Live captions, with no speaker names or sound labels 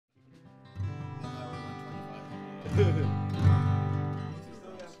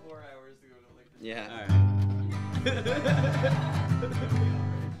still got 4 hours to go to liquor. Yeah. All right.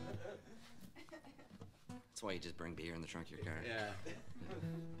 That's why you just bring beer in the trunk of your car. Yeah.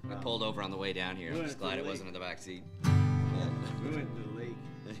 I pulled over on the way down here. I'm just glad it wasn't in the back seat. We went to the lake,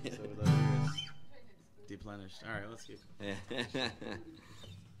 so the beer is deplenished. All right, let's keep. All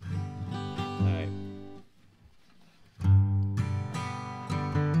right.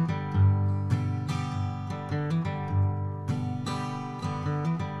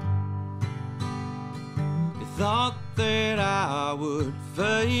 You thought that I would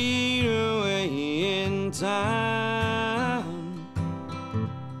fade away in time.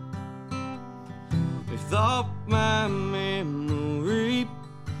 You thought my memory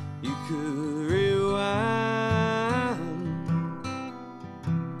you could rewind.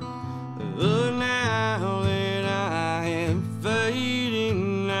 But now that I am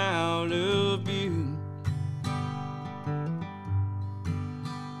fading out of view,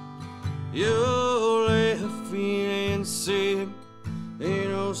 you're left feeling sick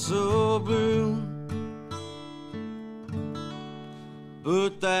and oh so blue.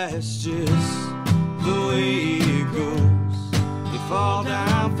 But that's just the way it goes. You fall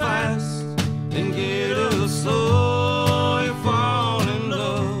down fast and get up slow. You fall in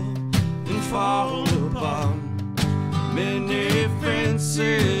love and fall apart. Many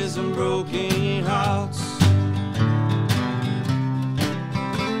fences and broken hearts.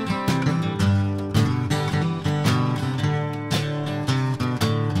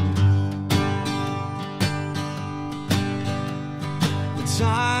 The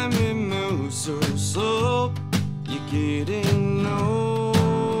time it moves so slow, you're getting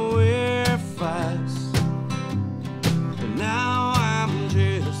nowhere fast. But now I'm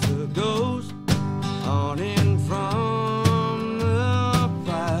just a ghost haunting from the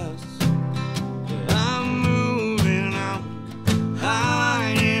past. But I'm moving on,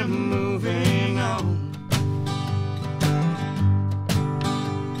 I am moving on.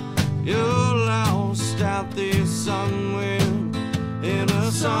 You're lost out there somewhere in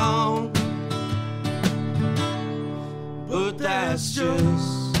a song. But that's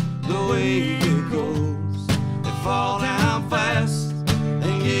just the way it goes. You fall down fast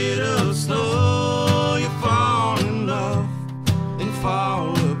and get up slow. You fall in love and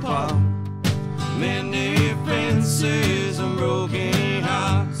fall apart. Many fences and broken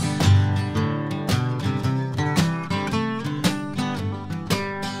hearts.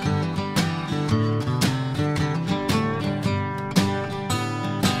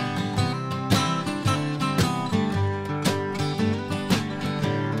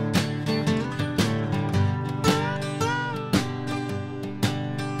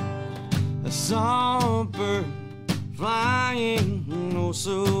 I saw a bird flying oh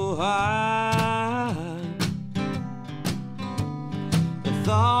so high. The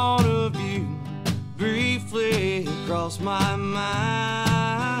thought of you briefly crossed my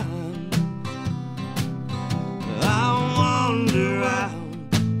mind. I wonder how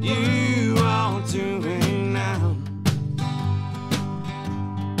you are doing now.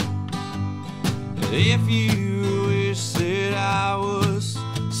 If you wish that I was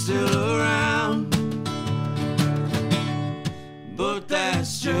still around. But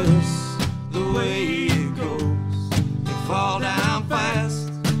that's just the way it goes. You fall down fast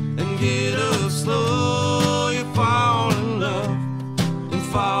and get up slow. You fall in love and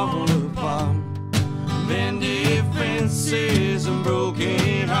fall apart. Mended fences and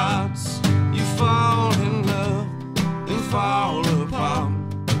broken hearts. You fall in love and fall apart.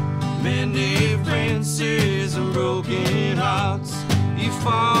 Mended fences and broken hearts. You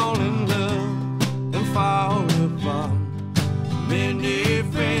fall in love and fall apart. Mended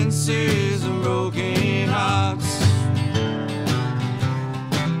fences and broken hearts.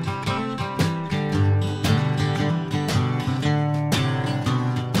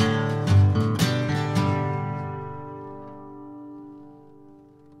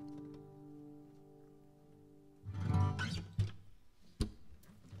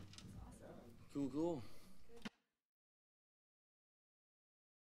 Cool, cool.